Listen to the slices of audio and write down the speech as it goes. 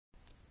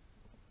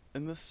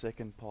In this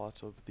second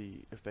part of the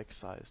effect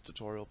size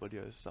tutorial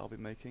videos I'll be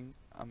making,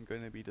 I'm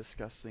going to be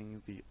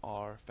discussing the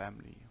R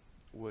family,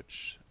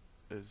 which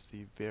is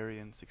the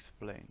variance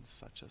explained,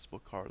 such as for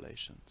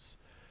correlations.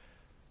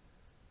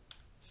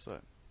 So,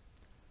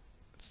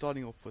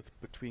 starting off with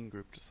between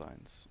group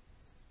designs,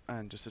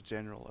 and just a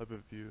general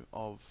overview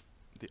of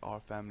the R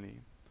family.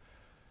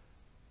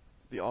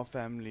 The R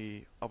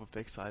family of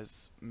effect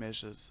size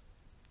measures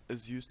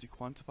is used to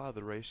quantify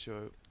the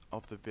ratio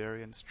of the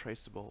variance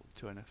traceable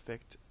to an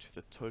effect to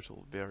the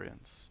total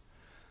variance.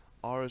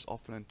 R is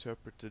often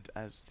interpreted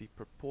as the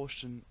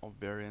proportion of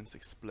variance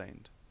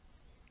explained.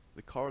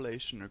 The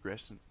correlation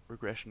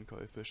regression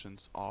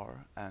coefficients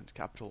R and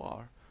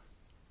R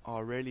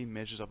are rarely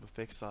measures of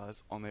effect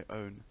size on their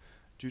own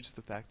due to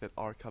the fact that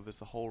R covers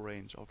the whole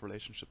range of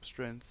relationship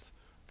strength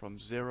from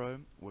 0,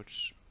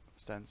 which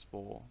stands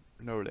for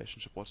no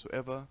relationship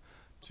whatsoever,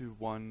 to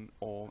 1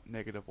 or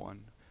 -1,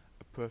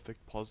 a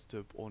perfect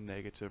positive or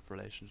negative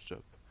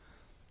relationship.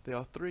 There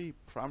are three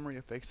primary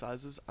effect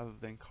sizes other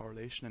than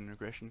correlation and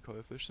regression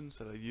coefficients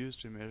that are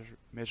used in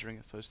measuring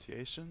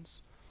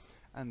associations,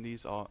 and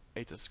these are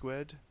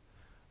Eta-squared,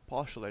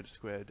 partial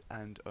Eta-squared,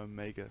 and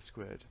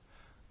Omega-squared.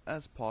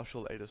 As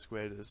partial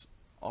Eta-squared is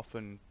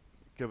often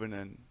given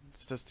in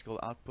statistical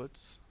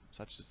outputs,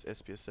 such as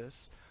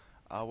SPSS,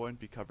 I won't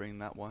be covering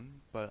that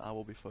one, but I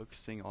will be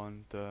focusing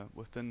on the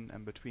within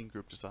and between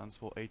group designs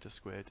for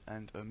Eta-squared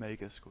and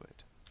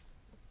Omega-squared.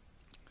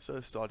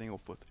 So starting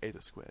off with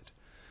Eta-squared.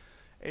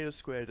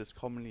 Eta-squared is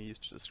commonly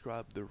used to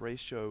describe the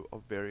ratio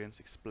of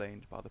variance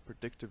explained by the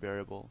predictor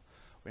variable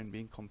when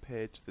being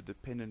compared to the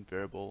dependent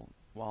variable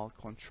while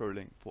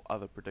controlling for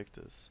other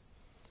predictors.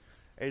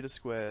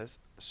 Eta-squared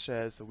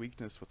shares the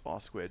weakness with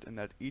R-squared in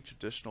that each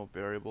additional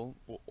variable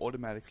will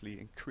automatically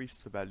increase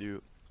the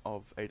value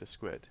of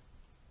Eta-squared.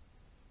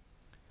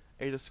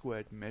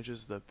 Eta-squared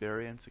measures the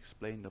variance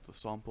explained of the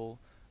sample,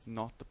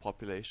 not the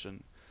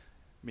population,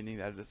 meaning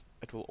that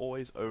it will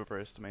always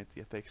overestimate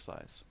the effect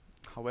size.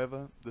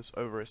 However, this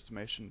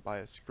overestimation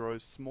bias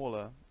grows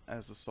smaller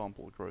as the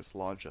sample grows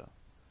larger.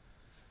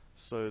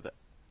 So the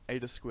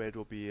Eta-squared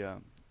will be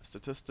a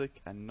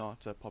statistic and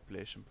not a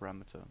population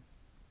parameter.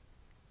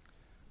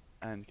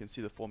 And you can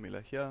see the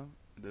formula here.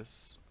 It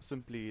is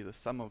simply the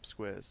sum of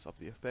squares of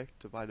the effect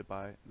divided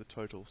by the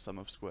total sum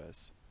of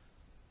squares.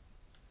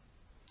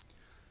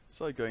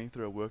 So going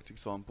through a worked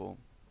example,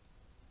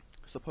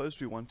 suppose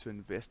we want to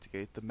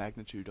investigate the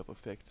magnitude of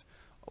effect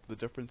of the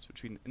difference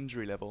between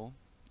injury level,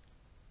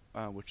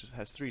 which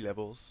has 3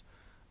 levels,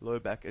 low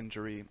back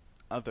injury,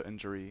 other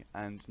injury,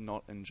 and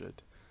not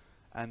injured,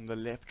 and the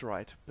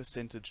left-right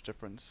percentage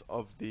difference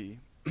of the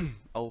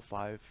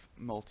L5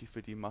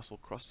 multi-50 muscle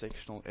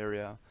cross-sectional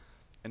area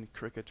in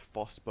cricket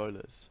fast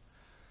bowlers.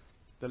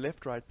 The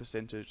left-right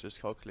percentage is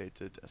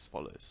calculated as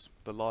follows: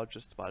 the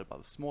largest divided by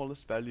the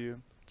smallest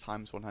value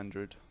times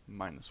 100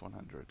 minus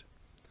 100.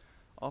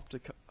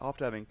 After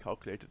having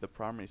calculated the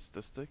primary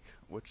statistic,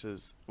 which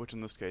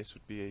in this case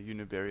would be a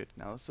univariate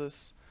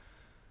analysis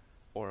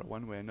or a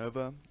one-way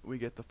ANOVA, we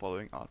get the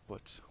following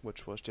output,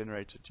 which was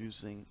generated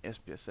using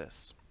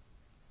SPSS.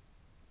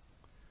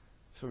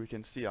 So we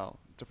can see our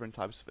different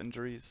types of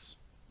injuries.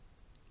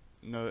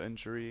 No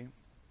injury,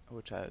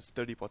 which has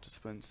 30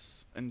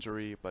 participants,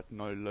 injury but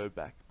no low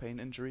back pain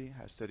injury,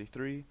 has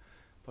 33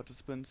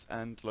 participants,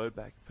 and low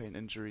back pain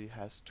injury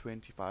has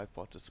 25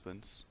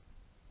 participants.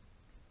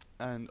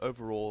 And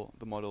overall,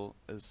 the model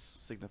is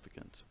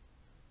significant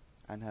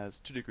and has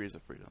 2 degrees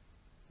of freedom.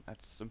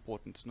 That's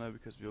important to know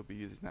because we'll be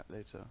using that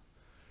later.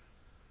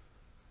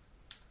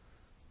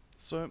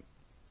 So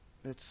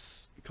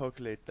let's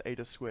calculate the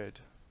Eta-squared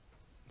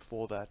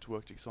for that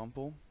worked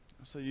example.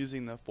 So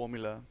using the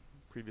formula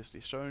previously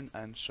shown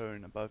and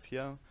shown above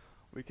here,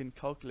 we can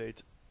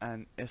calculate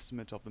an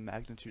estimate of the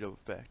magnitude of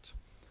effect.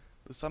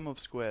 The sum of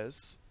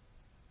squares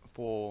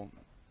for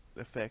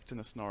the effect in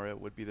the scenario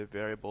would be the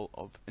variable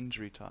of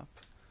injury type.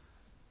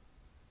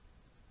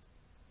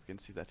 We can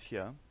see that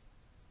here.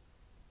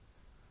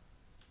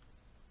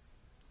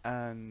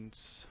 And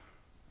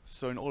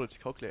so in order to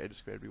calculate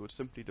Eta-squared, we would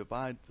simply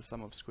divide the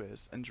sum of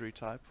squares injury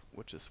type,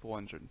 which is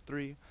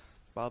 403,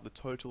 by the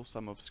total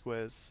sum of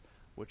squares,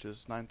 which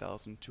is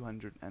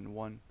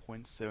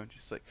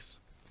 9201.76,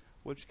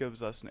 which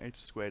gives us an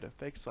Eta-squared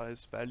effect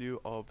size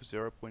value of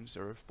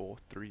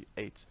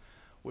 0.0438,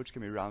 which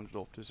can be rounded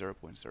off to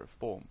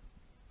 0.04.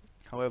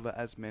 However,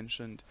 as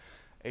mentioned,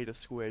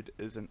 Eta-squared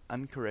is an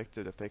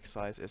uncorrected effect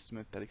size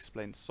estimate that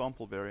explains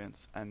sample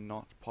variance and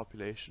not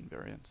population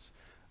variance.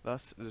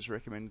 Thus, it is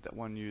recommended that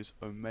one use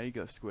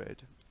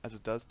Omega-squared, as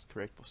it does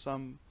correct for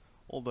some,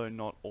 although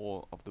not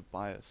all, of the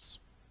bias.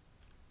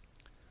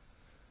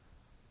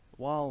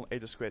 While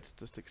Eta-squared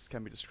statistics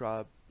can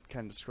describe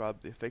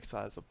the effect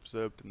size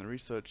observed in the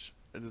research,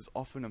 it is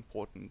often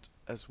important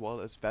as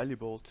well as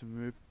valuable to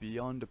move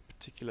beyond a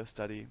particular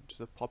study to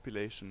the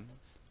population,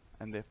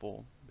 and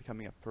therefore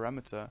becoming a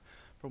parameter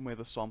from where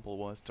the sample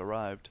was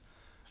derived,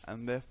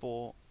 and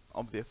therefore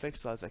of the effect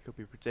size that could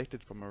be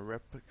predicted from a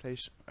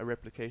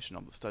replication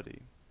of the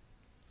study.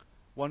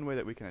 One way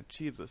that we can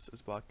achieve this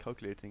is by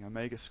calculating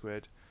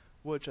omega-squared,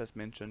 which, as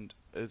mentioned,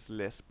 is a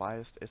less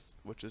biased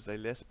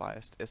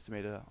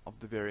estimator of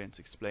the variance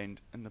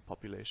explained in the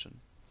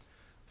population.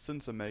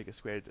 Since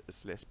omega-squared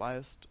is less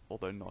biased,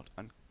 although not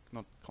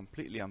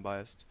completely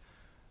unbiased,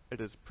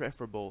 it is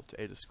preferable to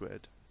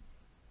eta-squared.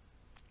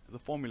 The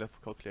formula for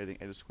calculating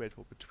eta-squared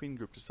for between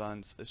group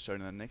designs is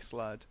shown in the next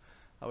slide.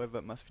 However,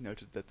 it must be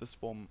noted that this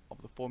form of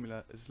the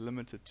formula is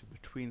limited to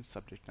between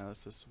subject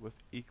analysis with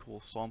equal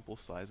sample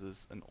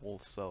sizes in all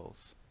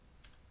cells.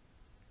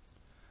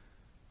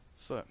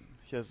 So,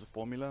 here's the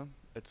formula.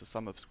 It's a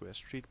sum of squares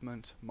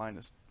treatment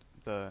minus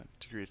the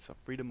degrees of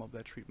freedom of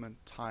that treatment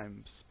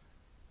times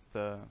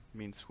the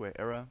mean square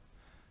error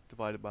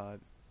divided by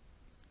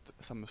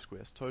the sum of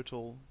squares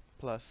total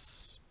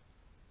plus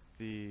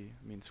the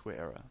mean square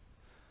error.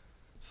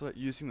 So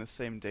using the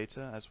same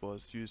data as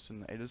was used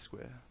in the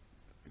eta-square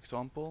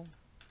example,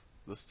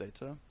 this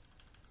data,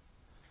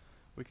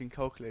 we can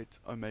calculate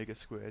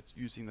omega-squared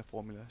using the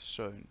formula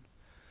shown.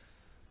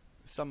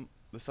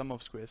 The sum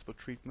of squares for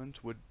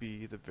treatment would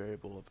be the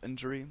variable of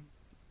injury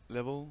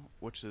level,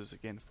 which is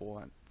again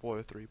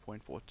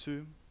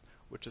 403.42,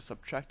 which is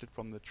subtracted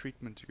from the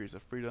treatment degrees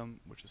of freedom,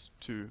 which is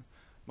 2,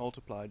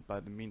 multiplied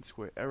by the mean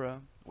square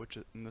error, which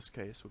in this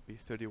case would be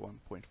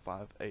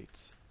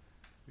 31.58.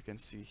 We can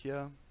see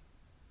here,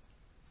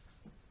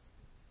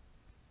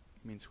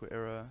 mean square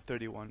error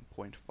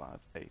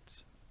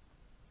 31.58.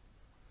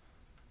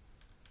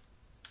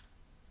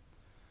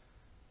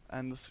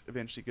 And this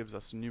eventually gives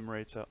us a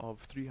numerator of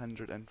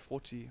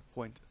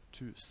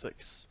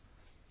 340.26.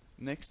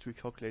 Next, we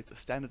calculate the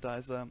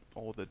standardizer,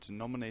 or the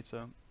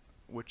denominator,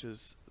 which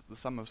is the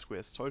sum of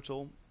squares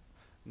total,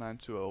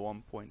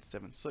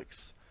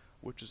 9201.76,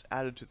 which is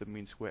added to the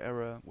mean square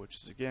error, which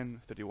is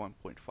again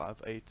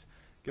 31.58,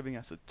 giving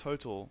us a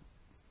total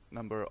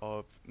number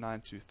of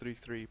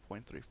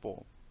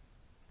 9233.34.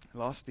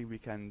 Lastly, we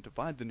can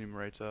divide the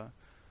numerator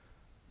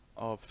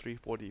of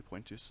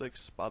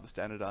 340.26 by the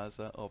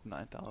standardizer of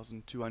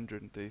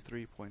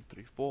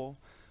 9233.34,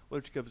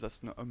 which gives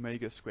us an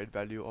omega-squared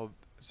value of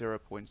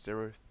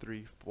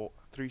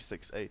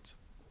 0.0368,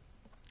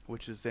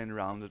 which is then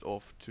rounded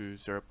off to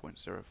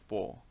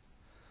 0.04.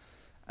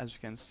 As you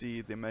can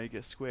see, the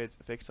omega-squared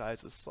effect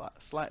size is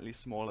slightly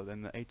smaller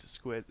than the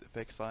eta-squared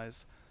effect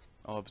size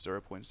of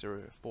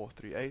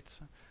 0.0438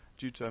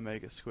 due to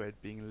omega-squared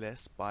being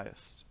less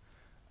biased.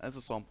 As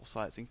the sample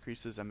size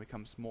increases and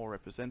becomes more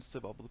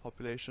representative of the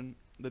population,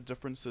 the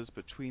differences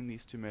between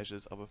these two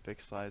measures of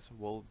effect size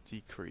will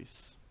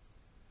decrease.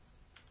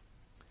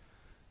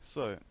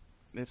 So,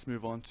 let's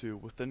move on to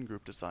within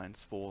group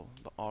designs for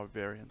the R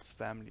variance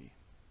family.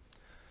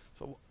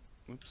 So,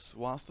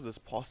 whilst it is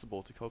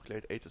possible to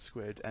calculate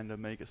eta-squared and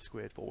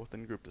omega-squared for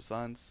within group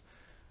designs,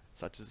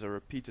 such as a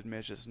repeated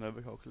measures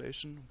ANOVA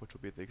calculation, which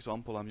will be the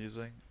example I'm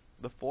using,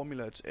 the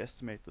formula to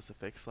estimate this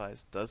effect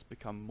size does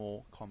become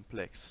more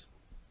complex.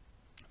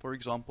 For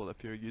example,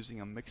 if you're using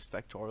a mixed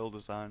factorial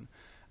design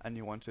and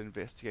you want to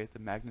investigate the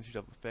magnitude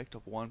of effect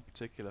of one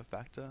particular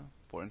factor,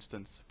 for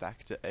instance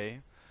factor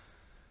A,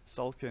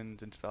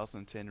 Salkind in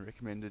 2010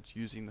 recommended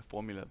using the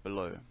formula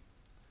below.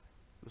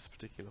 This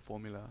particular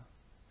formula,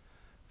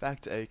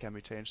 factor A can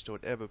be changed to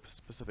whatever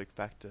specific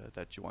factor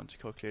that you want to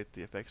calculate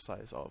the effect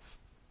size of.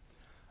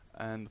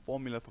 And the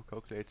formula for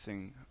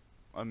calculating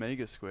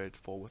omega-squared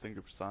for within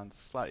group designs is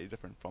slightly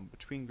different from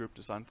between group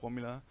design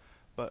formula,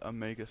 but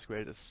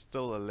omega-squared is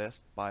still a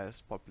less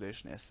biased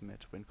population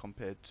estimate when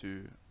compared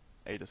to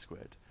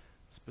eta-squared,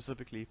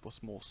 specifically for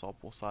small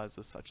sample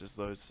sizes such as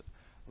those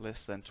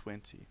less than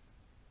 20.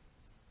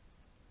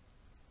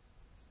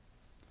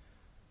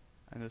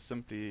 And is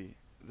simply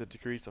the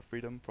degrees of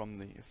freedom from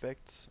the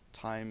effects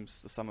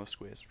times the sum of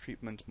squares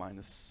treatment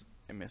minus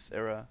MS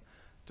error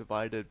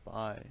divided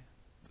by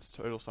the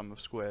total sum of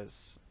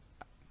squares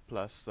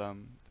plus the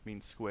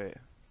mean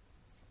square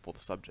for the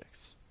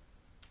subjects.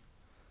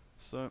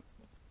 So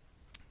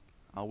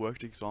our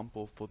worked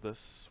example for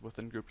this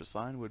within group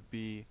design would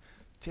be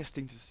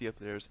testing to see if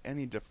there is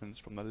any difference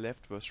from the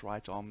left versus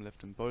right arm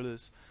lift and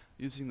bolus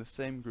using the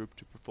same group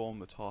to perform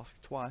the task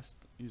twice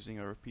using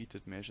a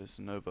repeated measures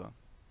ANOVA.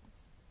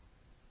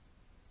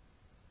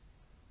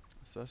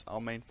 So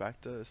our main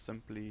factor is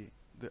simply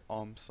the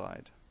arm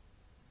side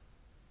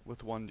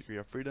with 1 degree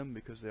of freedom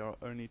because there are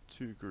only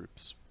 2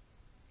 groups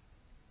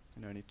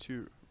and only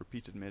 2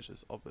 repeated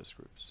measures of those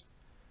groups.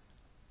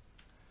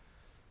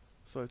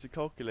 So to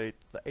calculate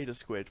the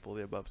eta-squared for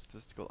the above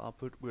statistical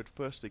output, we would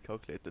firstly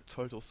calculate the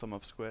total sum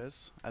of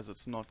squares, as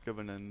it's not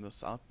given in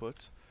this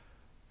output,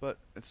 but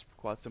it's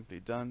quite simply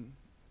done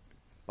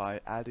by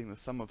adding the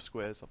sum of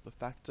squares of the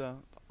factor,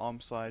 the arm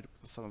side,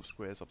 with the sum of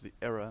squares of the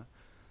error.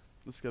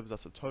 This gives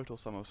us a total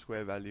sum of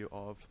square value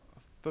of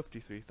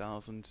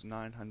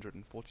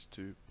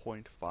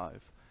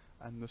 53,942.5,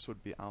 and this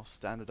would be our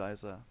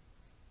standardizer.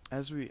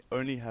 As we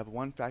only have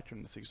one factor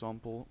in this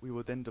example, we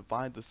will then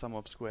divide the sum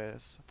of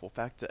squares for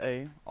factor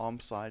A, arm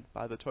side,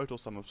 by the total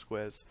sum of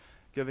squares,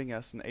 giving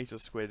us an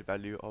eta-squared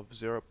value of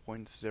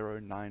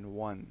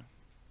 0.091.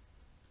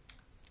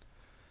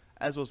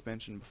 As was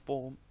mentioned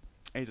before,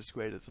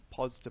 Eta-squared is a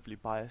positively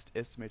biased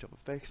estimate of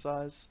effect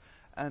size,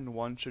 and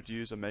one should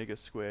use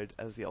omega-squared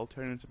as the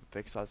alternative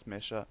effect size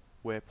measure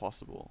where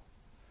possible.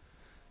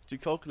 To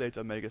calculate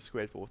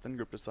omega-squared for within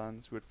group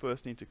designs, we would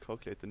first need to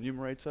calculate the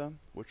numerator,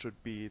 which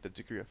would be the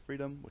degree of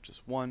freedom, which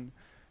is 1,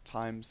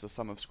 times the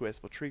sum of squares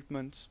for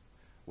treatment,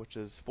 which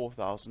is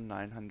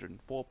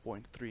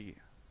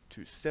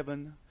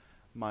 4,904.327,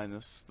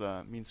 minus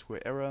the mean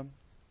square error,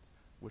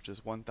 which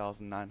is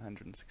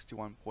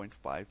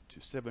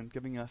 1,961.527,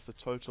 giving us a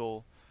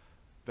total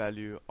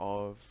value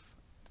of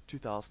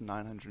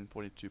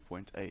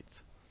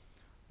 2,942.8.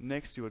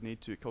 Next, you would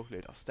need to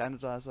calculate our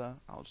standardizer,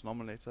 our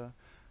denominator,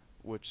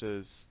 which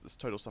is this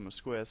total sum of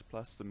squares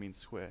plus the mean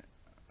squares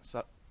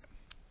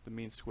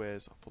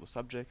for the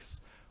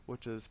subjects,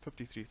 which is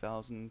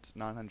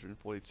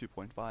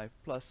 53,942.5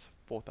 plus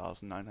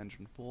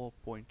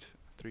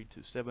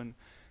 4,904.327,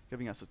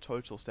 giving us a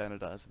total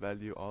standardized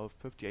value of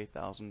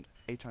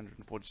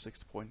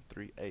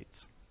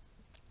 58,846.38.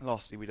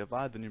 Lastly, we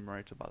divide the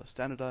numerator by the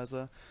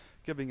standardizer,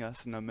 giving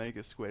us an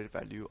omega-squared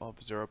value of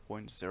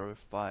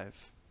 0.05.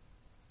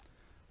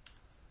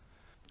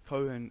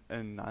 Cohen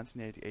in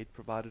 1988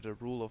 provided a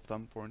rule of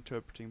thumb for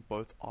interpreting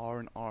both R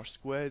and R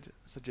squared,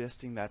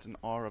 suggesting that an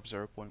R of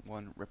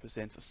 0.1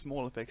 represents a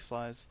small effect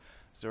size,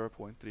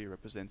 0.3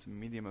 represents a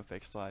medium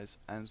effect size,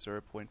 and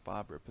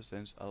 0.5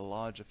 represents a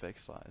large effect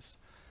size.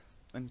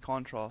 In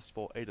contrast,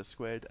 for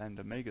Eta-squared and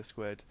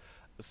Omega-squared,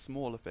 a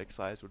small effect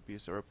size would be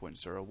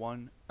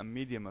 0.01, a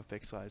medium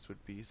effect size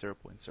would be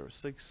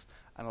 0.06,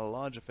 and a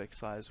large effect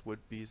size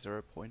would be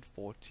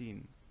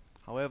 0.14.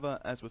 However,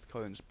 as with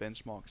Cohen's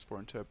benchmarks for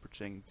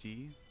interpreting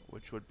D,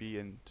 which would be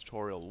in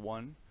tutorial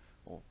 1,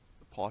 or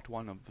part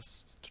 1 of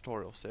this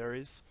tutorial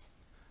series,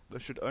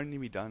 this should only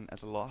be done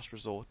as a last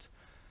resort,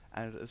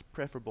 and it is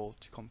preferable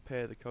to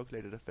compare the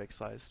calculated effect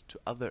size to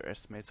other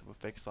estimates of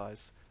effect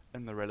size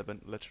in the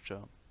relevant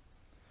literature.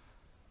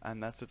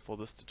 And that's it for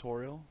this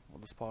tutorial, or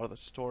this part of the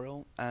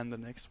tutorial, and the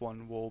next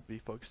one will be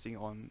focusing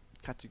on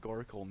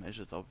categorical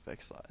measures of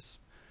effect size.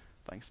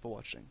 Thanks for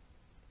watching.